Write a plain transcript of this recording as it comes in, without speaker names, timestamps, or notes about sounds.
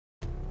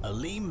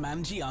Aleem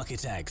Manji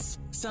Architects,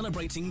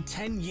 celebrating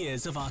 10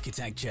 years of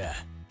architecture.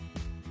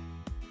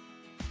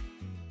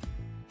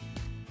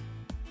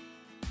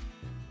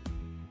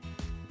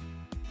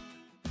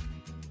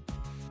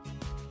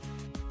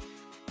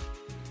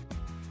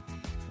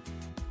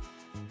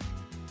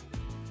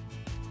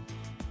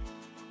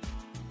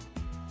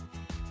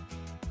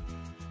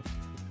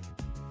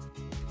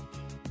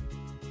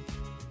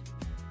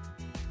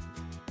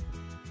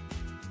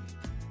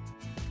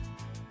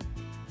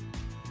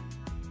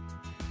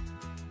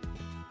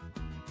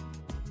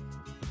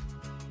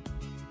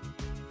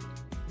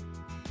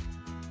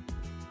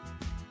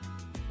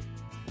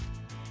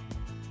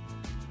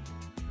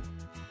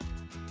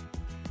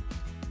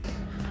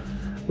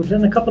 We've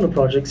done a couple of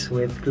projects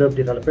with Globe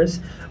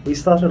developers. We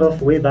started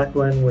off way back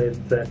when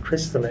with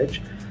Crystal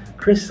Edge.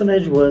 Crystal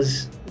Edge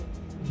was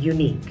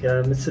unique.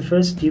 It's the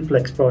first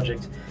duplex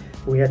project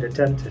we had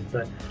attempted,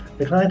 but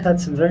the client had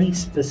some very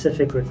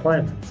specific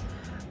requirements.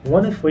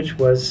 One of which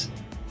was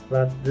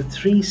that the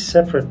three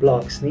separate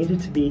blocks needed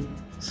to be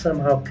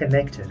somehow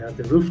connected at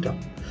the rooftop.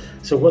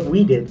 So what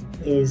we did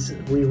is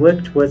we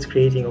worked towards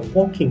creating a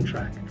walking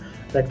track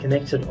that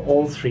connected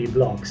all three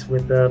blocks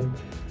with a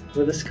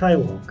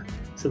skywalk.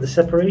 So the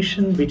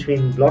separation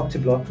between block to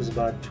block was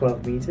about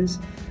 12 meters,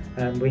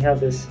 and we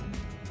have this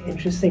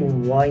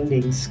interesting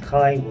winding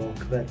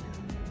skywalk that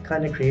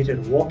kind of created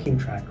a walking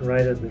track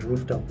right at the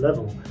rooftop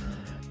level.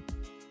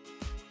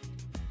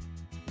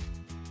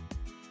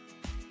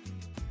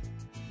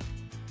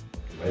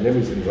 My name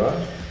is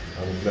Imran.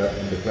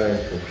 I'm the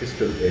client for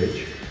Crystal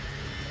Edge.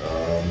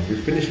 We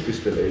finished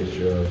Crystal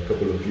Edge a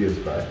couple of years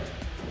back.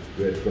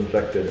 We had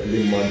contracted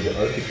Aleem Manji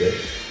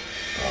Architects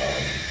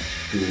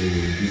to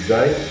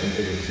design and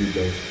oversee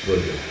the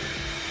project.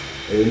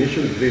 Our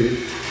initial brief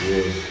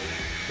was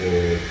for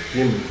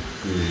him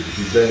to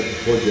design a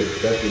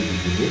project that will be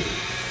unique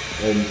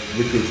and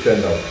which will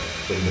stand out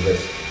from the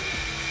rest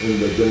in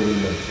the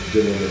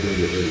general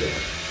area.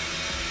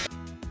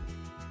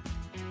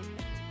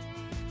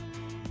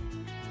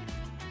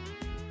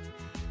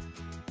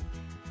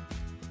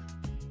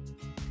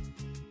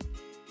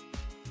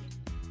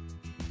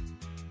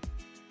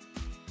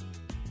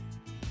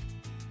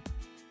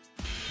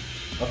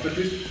 After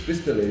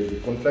Crystal Edge, we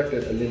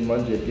contracted Aleem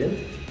Manji again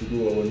to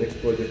do our next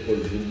project called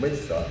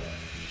Rumaisa,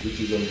 which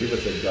is on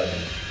Riverside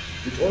Garden,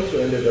 which also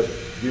ended up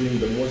winning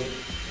the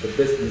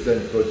best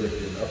design project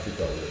in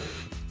Africa.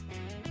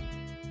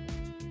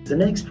 The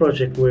next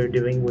project we're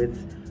doing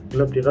with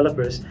Globe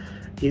developers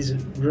is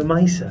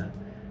Rumaisa,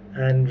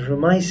 and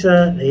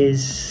Rumaisa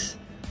is,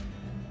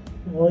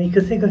 well, you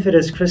could think of it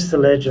as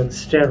Crystal Edge on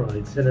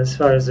steroids, and as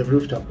far as the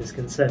rooftop is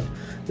concerned.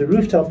 The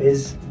rooftop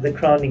is the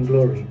crowning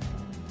glory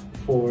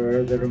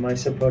for the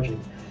Rumaisa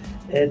project.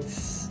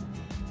 It's,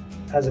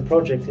 as a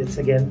project, it's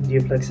again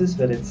duplexes,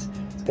 but it's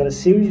got a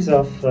series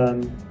of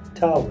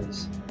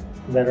towers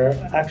that are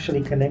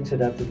actually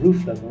connected at the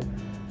roof level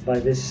by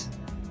this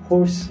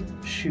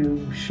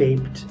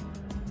horseshoe-shaped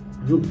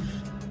roof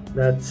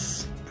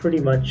that's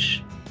pretty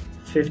much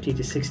 50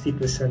 to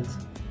 60%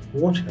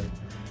 water.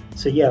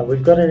 So yeah,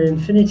 we've got an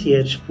infinity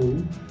edge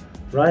pool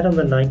right on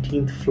the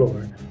 19th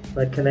floor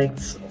that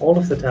connects all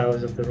of the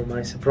towers of the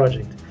Rumaisa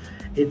project.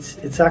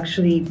 It's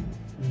actually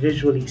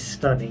visually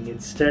stunning.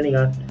 It's turning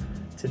out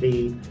to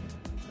be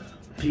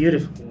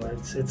beautiful.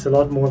 It's a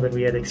lot more than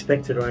we had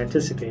expected or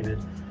anticipated,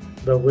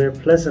 but we're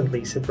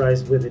pleasantly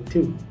surprised with it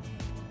too.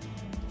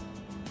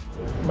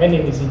 My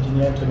name is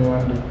Engineer Tony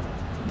Wandu.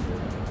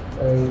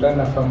 I run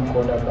a firm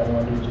called Urban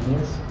Wandu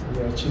Engineers.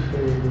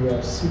 We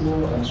are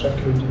civil and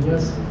structural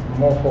engineers,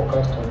 more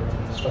focused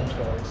on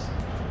structural works.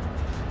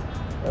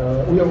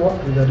 We have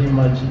worked with Aleem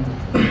Manji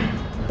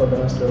for the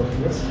last 12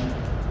 years.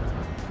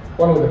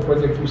 One of the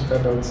projects which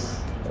started out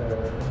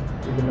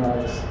even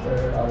as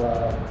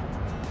our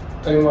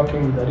time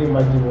working with Aleem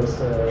Manji was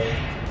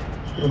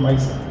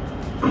Rumaisa.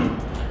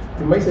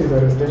 Rumaisa is a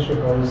residential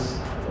house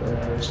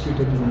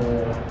situated in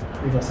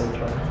Riverside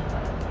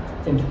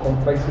Drive, and it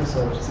comprises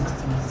of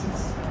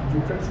 66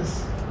 duplexes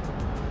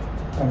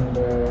and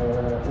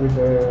with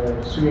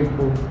a swimming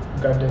pool,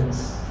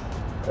 gardens,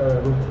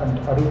 and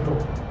a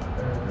rooftop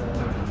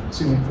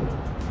swimming pool.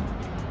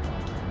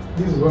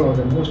 This is one of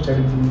the most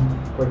challenging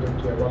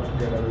projects we have worked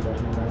together with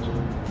Aleem Manji.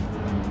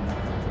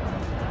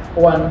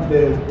 One,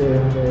 the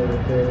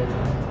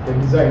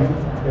design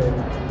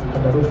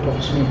at the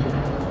rooftop swimming pool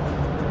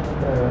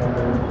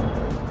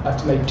at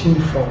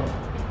 19th floor.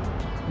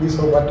 This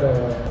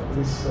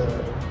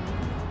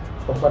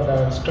offered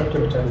a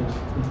structural challenge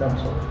in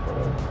terms of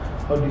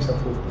how do you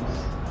support this,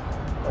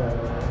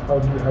 how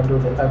do you handle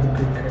the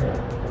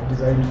earthquake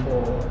design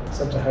for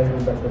such a high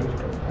roof at the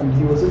rooftop. And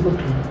he was able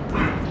to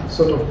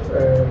sort of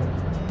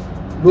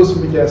those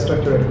major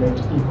structural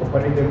elements,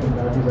 incorporate them in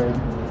our design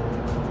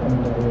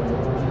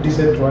and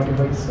decide to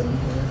advise. And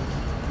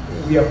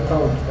we are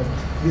proud that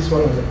this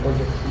one of the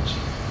projects which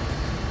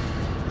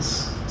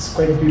is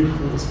quite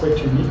beautiful, it's quite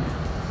unique,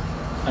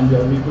 and we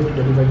are able to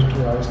deliver it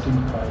to our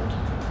esteemed client.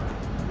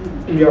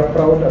 We are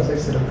proud as I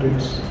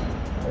celebrate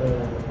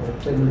the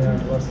 10-year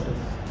anniversary.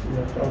 We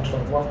are proud to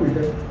have worked with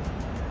them.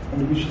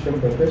 and we wish them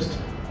the best,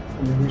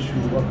 and we wish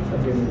we work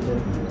again with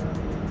them.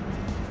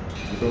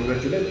 We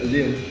congratulate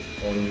Aleem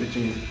on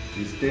reaching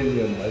his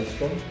 10-year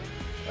milestone,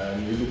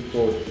 and we look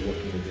forward to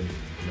working with him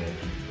in our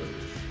future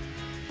projects.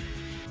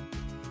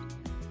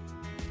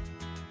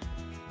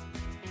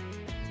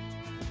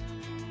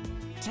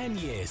 10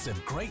 years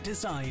of great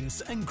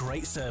designs and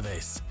great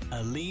service.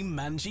 Aleem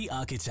Manji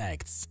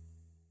Architects.